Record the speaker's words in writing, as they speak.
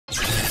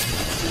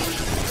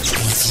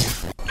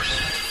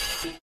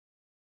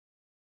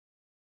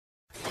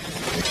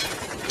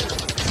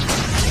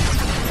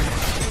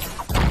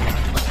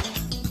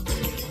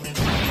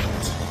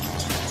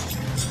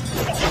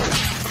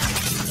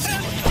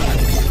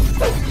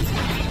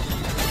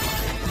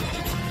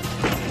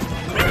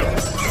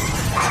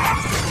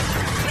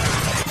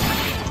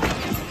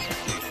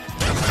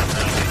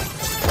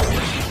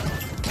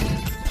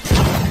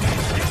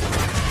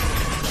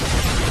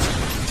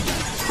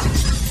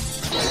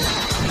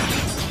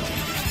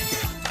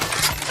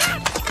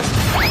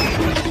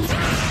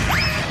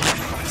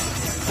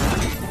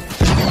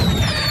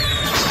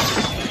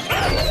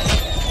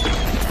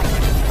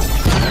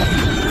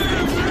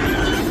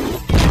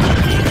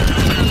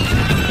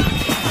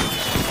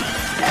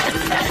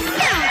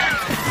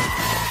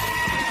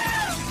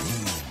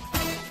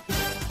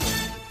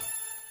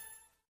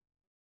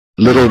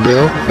Little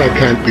Bill, I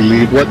can't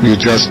believe what you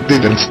just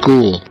did in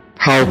school.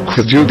 How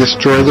could you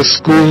destroy the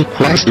school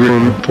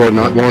classroom for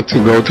not want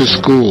to go to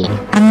school?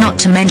 And not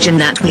to mention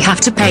that we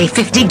have to pay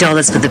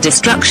 $50 for the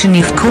destruction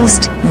you've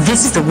caused.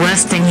 This is the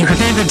worst thing you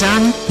have ever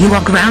done. You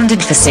are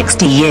grounded for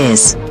 60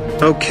 years.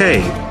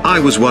 Okay,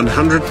 I was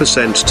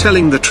 100%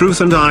 telling the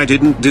truth and I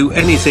didn't do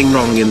anything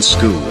wrong in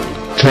school.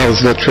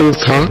 Tells the truth,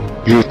 huh?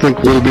 You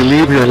think we'll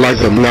believe your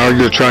lies and now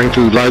you're trying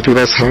to lie to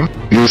us, huh?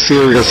 You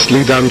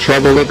seriously done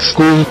trouble at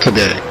school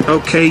today?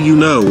 Okay, you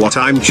know what,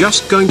 I'm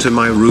just going to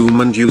my room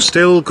and you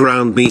still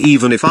ground me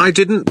even if I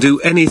didn't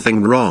do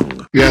anything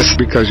wrong. Yes,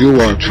 because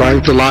you are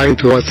trying to lie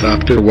to us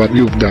after what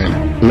you've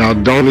done. Now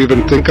don't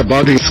even think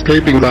about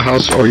escaping the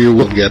house or you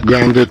will get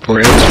grounded for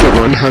extra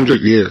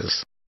 100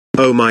 years.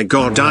 Oh my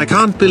god, I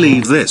can't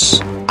believe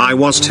this. I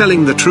was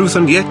telling the truth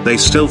and yet they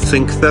still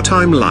think that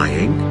I'm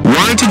lying?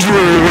 Why did you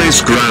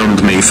always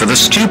ground me for the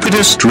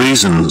stupidest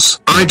reasons?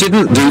 I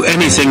didn't do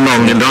anything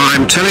wrong and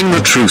I'm telling the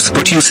truth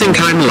but you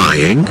think I'm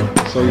lying?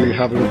 So you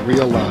haven't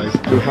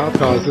realized you have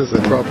causes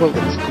a trouble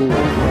in school.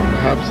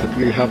 Perhaps if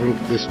you haven't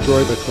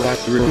destroyed the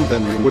classroom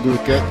then you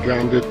wouldn't get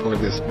grounded for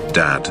this.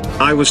 Dad,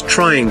 I was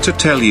trying to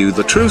tell you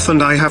the truth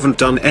and I haven't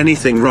done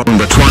anything wrong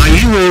but why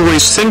you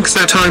always think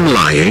that I'm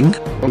lying?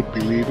 I don't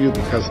believe you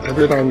because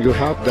every time you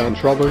have done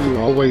trouble you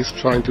always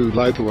trying to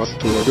lie to us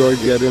to avoid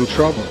get in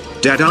trouble.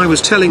 Dad, I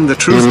was telling the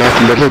truth.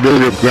 Enough, Little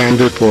Bill, you're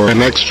grounded for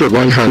an extra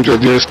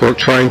 100 years for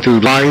trying to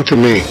lie to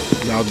me.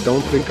 Now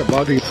don't think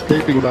about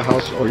escaping the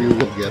house or you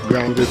will get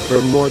grounded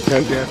for more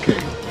than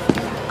decades.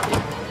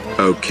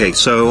 Okay,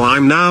 so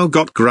I'm now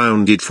got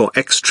grounded for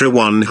extra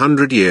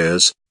 100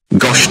 years.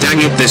 Gosh dang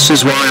it, this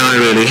is why I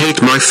really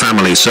hate my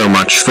family so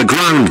much for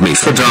ground me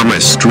for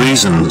dumbest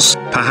reasons.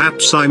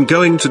 Perhaps I'm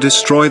going to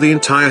destroy the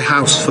entire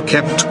house for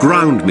kept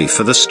ground me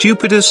for the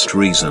stupidest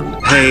reason.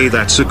 Hey,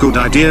 that's a good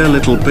idea,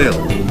 Little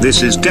Bill.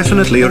 This is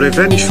definitely a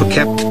revenge for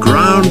kept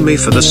ground me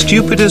for the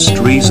stupidest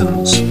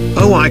reasons.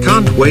 Oh, I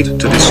can't wait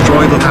to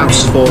destroy the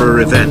house for a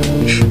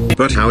revenge.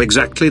 But how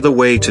exactly the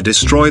way to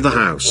destroy the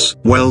house?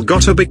 Well,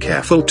 gotta be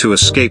careful to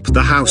escape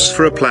the house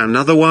for a plan,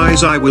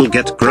 otherwise I will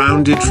get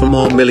grounded for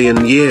more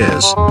million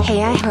years.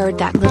 Hey, I heard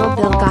that Little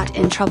Bill got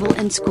in trouble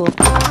in school.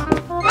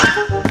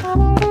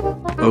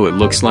 Oh, it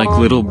looks like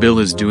Little Bill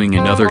is doing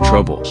another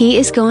trouble. He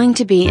is going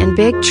to be in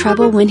big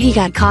trouble when he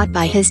got caught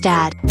by his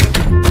dad.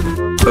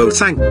 Oh,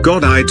 thank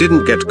God I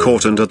didn't get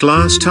caught and at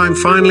last I'm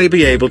finally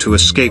be able to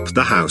escape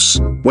the house.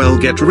 Well,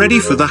 get ready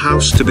for the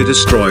house to be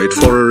destroyed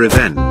for a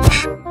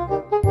revenge.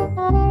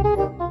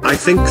 I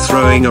think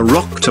throwing a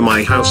rock to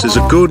my house is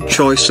a good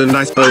choice and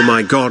oh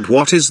my god,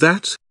 what is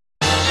that?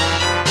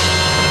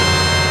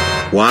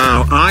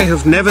 Wow, I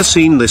have never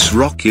seen this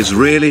rock is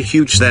really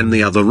huge than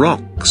the other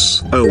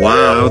rocks. Oh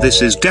wow,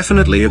 this is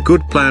definitely a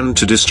good plan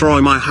to destroy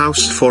my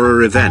house for a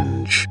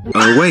revenge.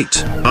 Oh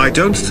wait, I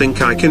don't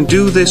think I can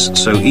do this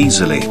so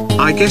easily.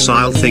 I guess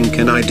I'll think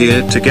an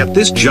idea to get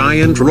this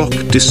giant rock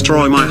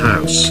destroy my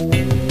house.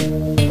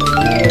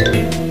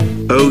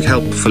 Oh,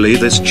 helpfully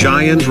this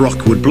giant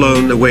rock would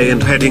blown away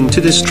and heading to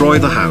destroy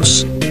the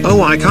house.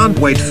 Oh, I can't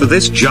wait for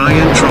this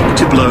giant rock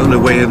to blown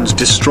away and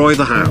destroy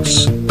the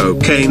house.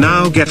 Okay,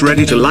 now get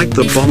ready to light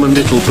the bomb and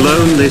it'll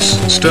blown this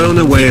stone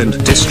away and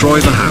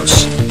destroy the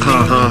house.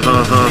 Ha ha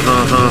ha ha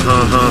ha ha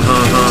ha ha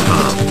ha ha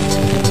ha.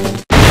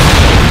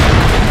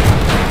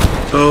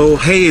 Oh,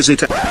 hey, is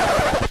it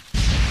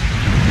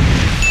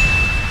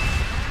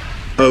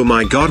Oh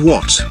my god,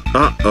 what?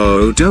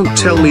 Uh-oh, don't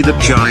tell me the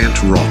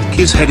giant rock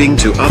is heading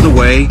to other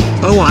way.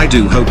 Oh, I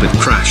do hope it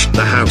crashed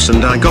the house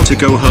and I gotta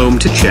go home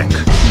to check.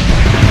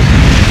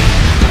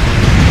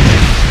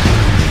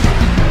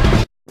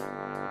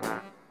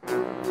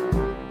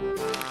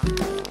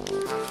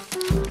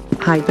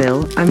 Hi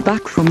Bill, I'm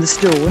back from the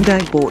store and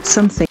I bought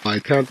something. I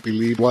can't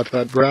believe what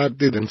that Brad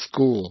did in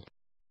school.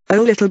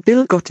 Oh, Little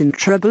Bill got in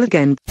trouble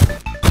again.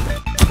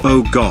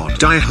 Oh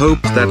god, I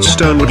hope that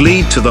stone would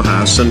lead to the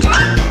house and...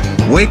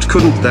 Wait,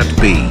 couldn't that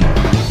be?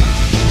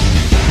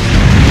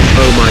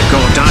 Oh my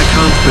god, I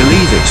can't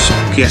believe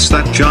it. Yes,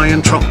 that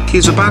giant rock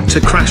is about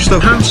to crash the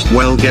house.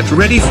 Well, get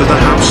ready for the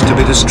house to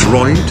be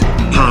destroyed.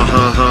 Ha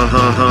ha ha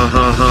ha ha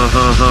ha ha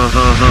ha ha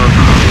ha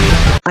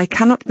ha. I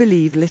cannot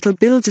believe Little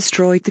Bill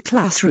destroyed the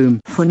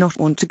classroom for not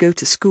want to go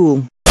to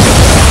school.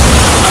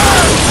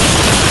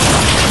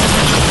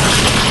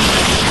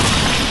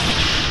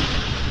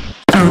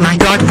 Oh my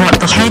god, what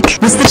the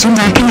heck was that? And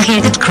I can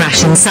hear that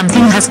crash and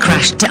something has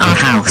crashed to our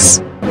house.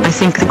 I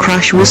think the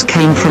crash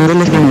came from the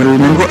living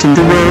room, and what in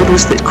the world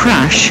was that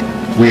crash?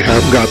 We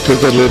have got to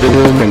the living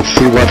room and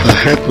see what the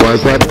heck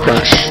was that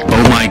crash.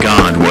 Oh my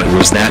god, what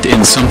was that?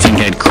 And something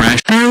had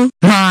crashed. Oh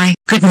my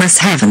goodness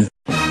heaven.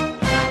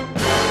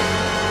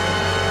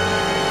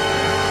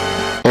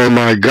 Oh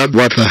my god,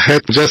 what the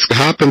heck just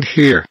happened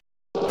here?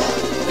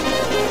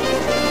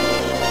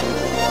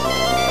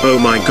 Oh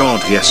my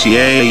god, yes,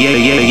 yay, yay,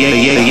 yay, yay,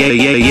 yay, yay,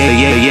 yay, yay,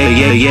 yay, yay,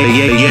 yay, yay,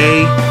 yay,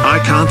 yay.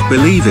 I can't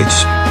believe it.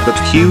 That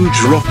huge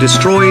rock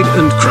destroyed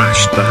and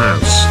crashed the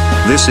house.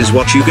 This is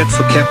what you get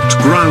for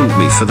kept ground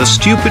me for the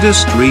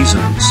stupidest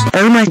reasons.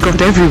 Oh my god,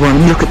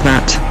 everyone, look at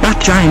that. That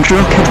giant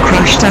rock had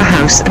crashed our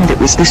house and it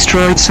was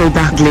destroyed so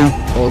badly.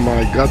 Oh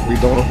my god, we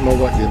don't know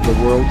what in the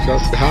world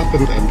just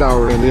happened, and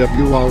are any of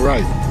you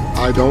alright?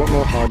 I don't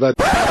know how that...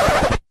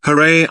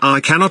 Hooray,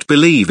 I cannot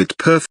believe it.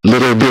 Perfect.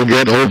 Little Bill,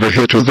 get over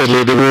here to the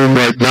living room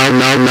right now.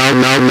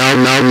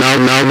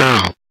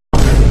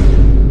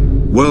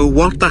 Whoa,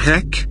 what the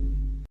heck?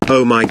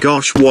 Oh my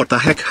gosh, what the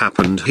heck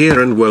happened here?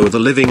 And whoa, the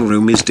living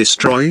room is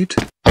destroyed?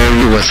 Oh,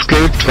 you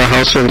escaped the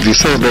house and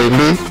disobeyed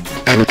me?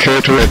 And care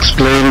to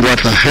explain what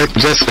the heck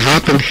just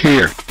happened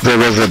here? There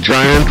was a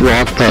giant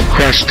rock that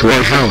crashed to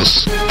our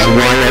house. And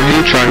why are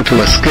you trying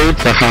to escape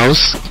the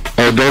house?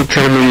 Oh, don't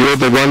tell me you're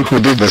the one who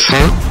did this,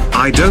 huh?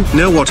 I don't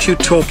know what you're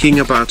talking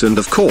about, and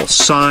of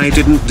course I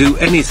didn't do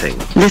anything.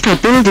 Little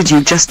Bill, did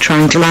you just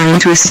trying to lie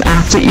to us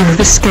after you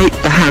have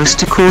escaped the house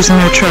to cause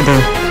more trouble?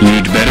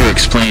 You'd better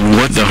explain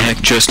what the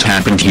heck just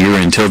happened here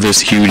until this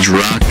huge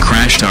rock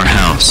crashed our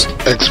house.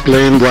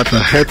 Explain what the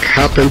heck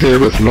happened here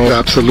with no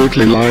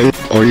absolutely lying,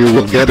 or you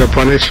will get a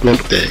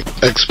punishment day.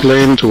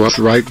 Explain to us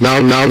right now.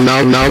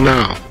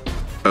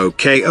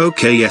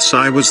 Okay, yes,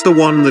 I was the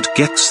one that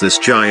gets this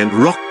giant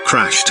rock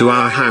crash to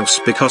our house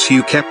because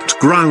you kept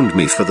ground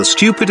me for the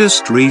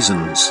stupidest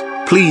reasons.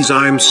 Please,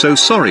 I'm so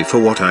sorry for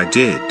what I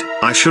did.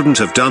 I shouldn't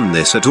have done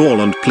this at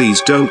all, and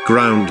please don't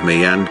ground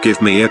me and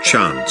give me a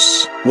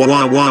chance. What is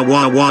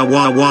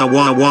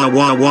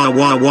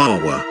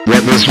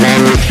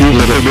wrong with you,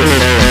 little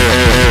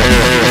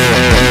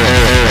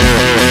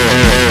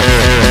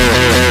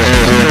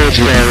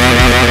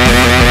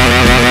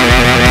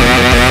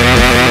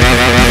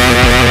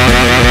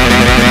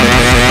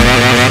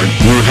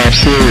You have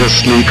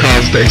seriously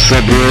caused a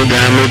severe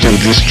damage and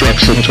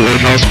destruction to our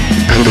house,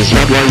 and is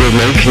that why you're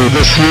making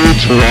this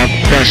huge rock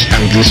crash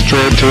and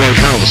destroyed to our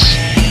house?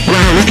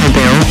 Well, Little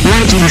Bill,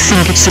 why do you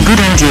think it's a good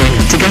idea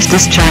to get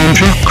this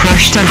giant rock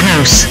crashed our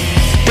house?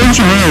 Don't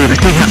you know that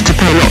we have to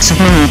pay lots of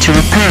money to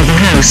repair the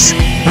house?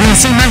 We're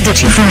so mad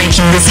at you for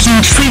making this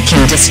huge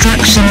freaking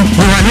destruction.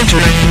 You are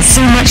literally in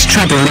so much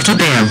trouble, Little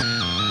Bill.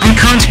 I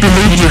can't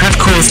believe you have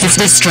caused this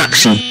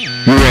destruction.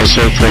 You are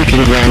so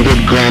freaking grounded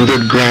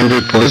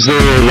for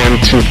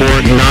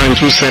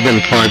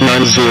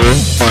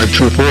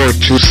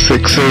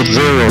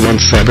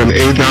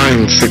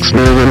 01249249052426801789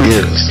 million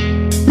years.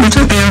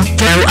 Little Bill,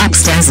 go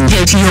upstairs and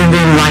go to your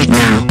room right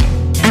now.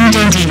 And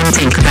don't even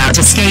think about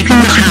escaping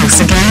the house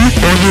again,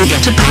 or you'll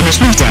get a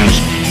punishment day.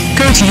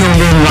 Go to your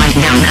room right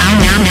now. No.